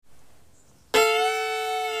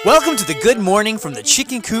Welcome to the Good Morning from the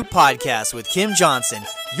Chicken Coop podcast with Kim Johnson,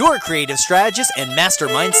 your creative strategist and master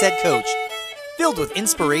mindset coach. Filled with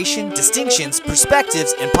inspiration, distinctions,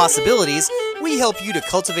 perspectives, and possibilities, we help you to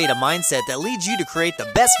cultivate a mindset that leads you to create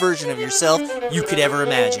the best version of yourself you could ever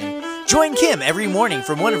imagine. Join Kim every morning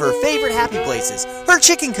from one of her favorite happy places, her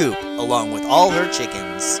chicken coop, along with all her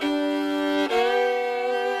chickens.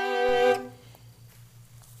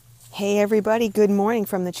 Hey everybody, good morning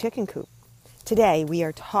from the chicken coop. Today we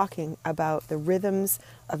are talking about the rhythms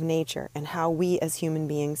of nature and how we as human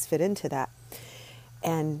beings fit into that.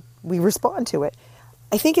 And we respond to it.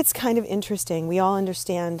 I think it's kind of interesting. We all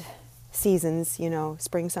understand seasons,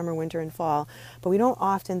 spring, summer, winter, and fall, but we don't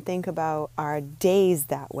often think about our days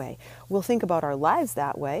that way. We'll think about our lives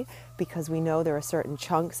that way because we know there are certain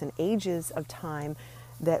chunks and ages of time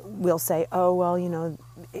that we'll say, oh, well,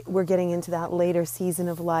 we're getting into that later season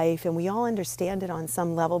of life, and we all understand it on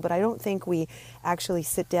some level, but I don't think we actually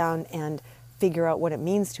sit down and figure out what it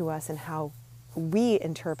means to us and how we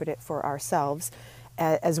interpret it for ourselves,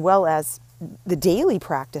 as well as the daily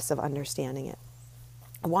practice of understanding it.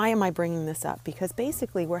 Why am I bringing this up? Because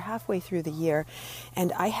basically we're halfway through the year,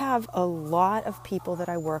 and I have a lot of people that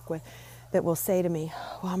I work with that will say to me,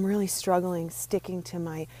 well, I'm really struggling sticking to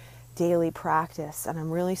my daily practice, and I'm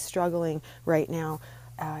really struggling right now.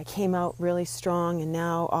 I came out really strong, and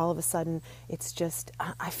now all of a sudden it's just,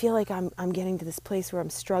 I feel like I'm getting to this place where I'm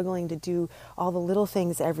struggling to do all the little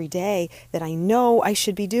things every day that I know I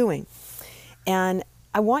should be doing. And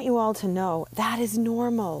I want you all to know that is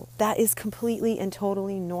normal. That is completely and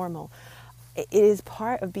totally normal. It is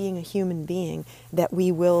part of being a human being that we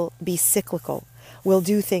will be cyclical. We'll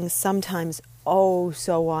do things sometimes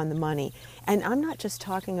so on the money. And I'm not just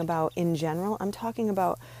talking about in general. I'm talking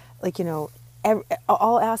about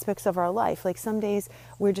all aspects of our life. Like some days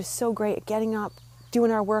we're just so great at getting up,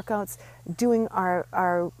 doing our workouts, doing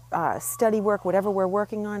our study work, whatever we're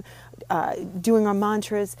working on, doing our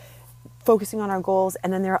mantras, focusing on our goals.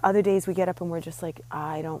 And then there are other days we get up and we're just like,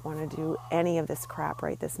 I don't want to do any of this crap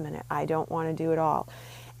right this minute. I don't want to do it all.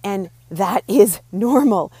 And that is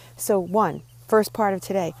normal. So first part of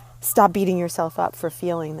today, stop beating yourself up for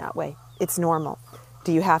feeling that way. It's normal.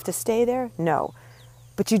 Do you have to stay there? No.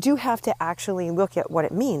 But you do have to actually look at what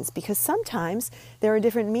it means, because sometimes there are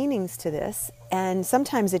different meanings to this, and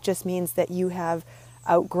sometimes it just means that you have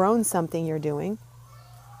outgrown something you're doing,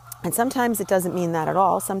 and sometimes it doesn't mean that at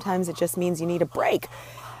all. Sometimes it just means you need a break.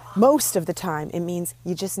 Most of the time it means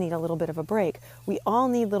you just need a little bit of a break. We all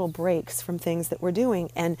need little breaks from things that we're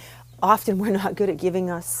doing, and often we're not good at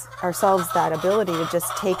giving ourselves that ability to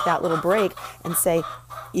just take that little break and say,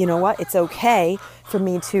 you know what, it's okay for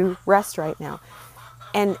me to rest right now.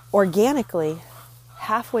 And organically,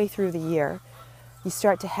 halfway through the year, you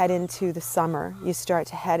start to head into the summer. You start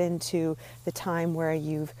to head into the time where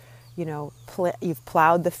you've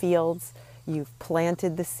plowed the fields, you've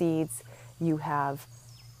planted the seeds, you have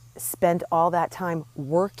spent all that time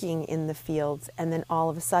working in the fields, and then all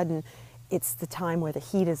of a sudden, it's the time where the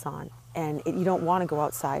heat is on, and you don't want to go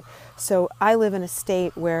outside. So I live in a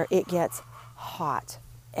state where it gets hot,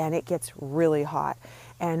 and it gets really hot.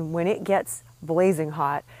 And when it gets blazing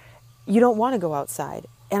hot, you don't want to go outside.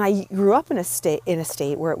 And I grew up in a state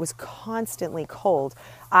where it was constantly cold.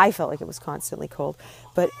 I felt like it was constantly cold.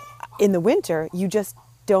 But in the winter, you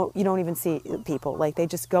don't even see people. Like, they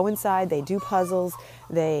just go inside, they do puzzles,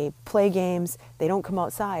 they play games, they don't come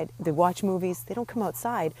outside. They watch movies, they don't come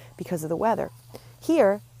outside because of the weather.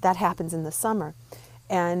 Here, that happens in the summer.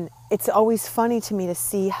 And it's always funny to me to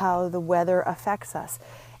see how the weather affects us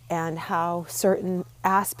and how certain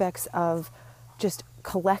aspects of just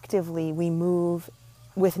collectively we move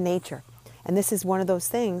with nature. And this is one of those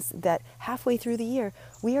things that halfway through the year,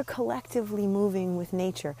 we are collectively moving with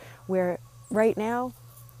nature, where right now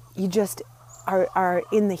you just are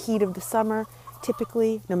in the heat of the summer.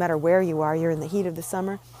 Typically, no matter where you are, you're in the heat of the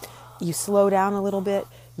summer. You slow down a little bit.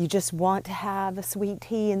 You just want to have a sweet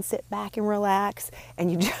tea and sit back and relax,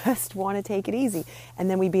 and you just want to take it easy. And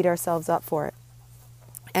then we beat ourselves up for it.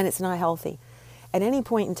 And it's not healthy. At any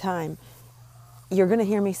point in time, you're going to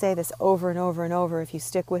hear me say this over and over and over if you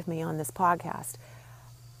stick with me on this podcast.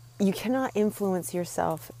 You cannot influence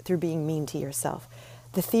yourself through being mean to yourself.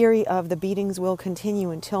 The theory of the beatings will continue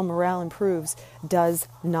until morale improves does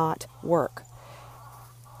not work.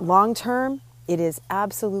 Long term, it is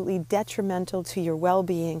absolutely detrimental to your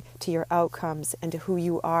well-being, to your outcomes, and to who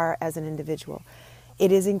you are as an individual.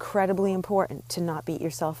 It is incredibly important to not beat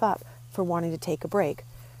yourself up for wanting to take a break.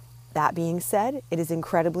 That being said, it is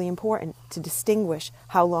incredibly important to distinguish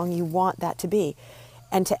how long you want that to be,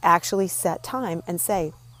 and to actually set time and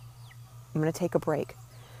say, I'm going to take a break.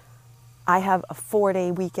 I have a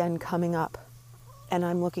 4-day weekend coming up, and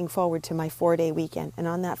I'm looking forward to my 4-day weekend. And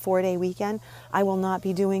on that 4-day weekend, I will not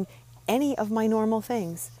be doing any of my normal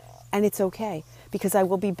things. And it's okay, because I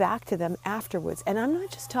will be back to them afterwards. And I'm not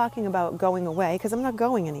just talking about going away, because I'm not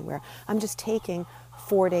going anywhere. I'm just taking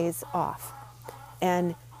 4 days off.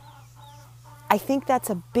 And I think that's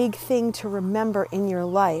a big thing to remember in your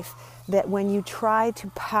life, that when you try to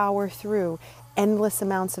power through endless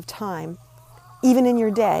amounts of time, even in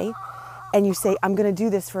your day, and you say, I'm going to do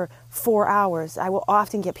this for 4 hours, I will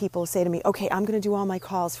often get people say to me, okay, I'm going to do all my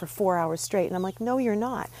calls for 4 hours straight. And I'm like, no, you're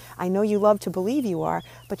not. I know you love to believe you are,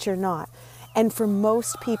 but you're not. And for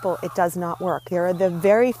most people, it does not work. There are the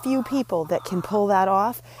very few people that can pull that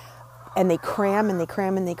off, and they cram and they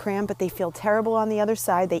cram and they cram, but they feel terrible on the other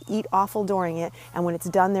side. They eat awful during it, and when it's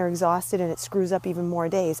done, they're exhausted, and it screws up even more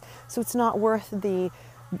days. So it's not worth the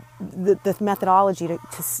methodology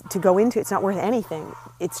to go into. It's not worth anything.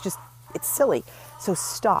 It's silly. So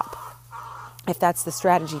stop. If that's the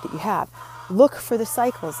strategy that you have, look for the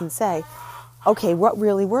cycles and say, okay, what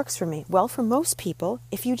really works for me? Well, for most people,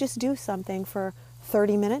 if you just do something for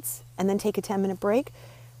 30 minutes and then take a 10-minute break,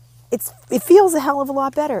 it feels a hell of a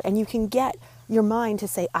lot better. And you can get your mind to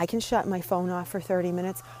say, I can shut my phone off for 30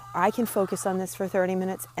 minutes, or I can focus on this for 30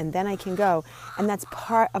 minutes, and then I can go. And that's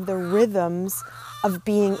part of the rhythms of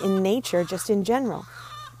being in nature, just in general.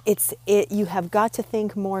 You have got to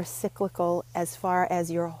think more cyclical as far as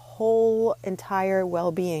your whole entire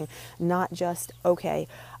well-being, not just, okay,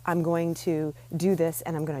 I'm going to do this,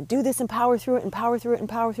 and I'm going to do this and power through it and power through it and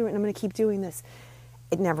power through it, and I'm going to keep doing this.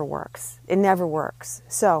 It never works. It never works.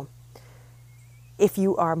 So if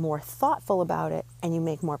you are more thoughtful about it and you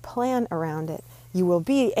make more plan around it, you will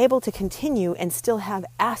be able to continue and still have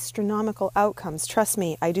astronomical outcomes. Trust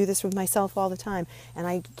me, I do this with myself all the time, and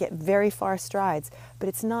I get very far strides. But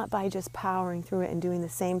it's not by just powering through it and doing the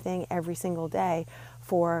same thing every single day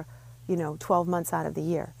for, 12 months out of the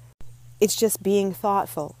year. It's just being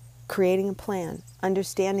thoughtful, creating a plan,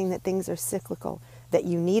 understanding that things are cyclical, that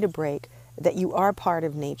you need a break, that you are part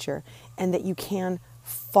of nature, and that you can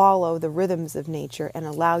follow the rhythms of nature and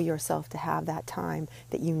allow yourself to have that time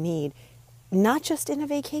that you need, not just in a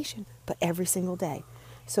vacation, but every single day.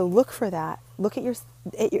 So look for that. Look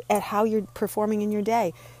at how you're performing in your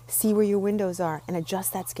day. See where your windows are and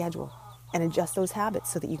adjust that schedule and adjust those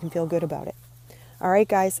habits so that you can feel good about it. All right,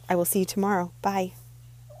 guys, I will see you tomorrow. Bye.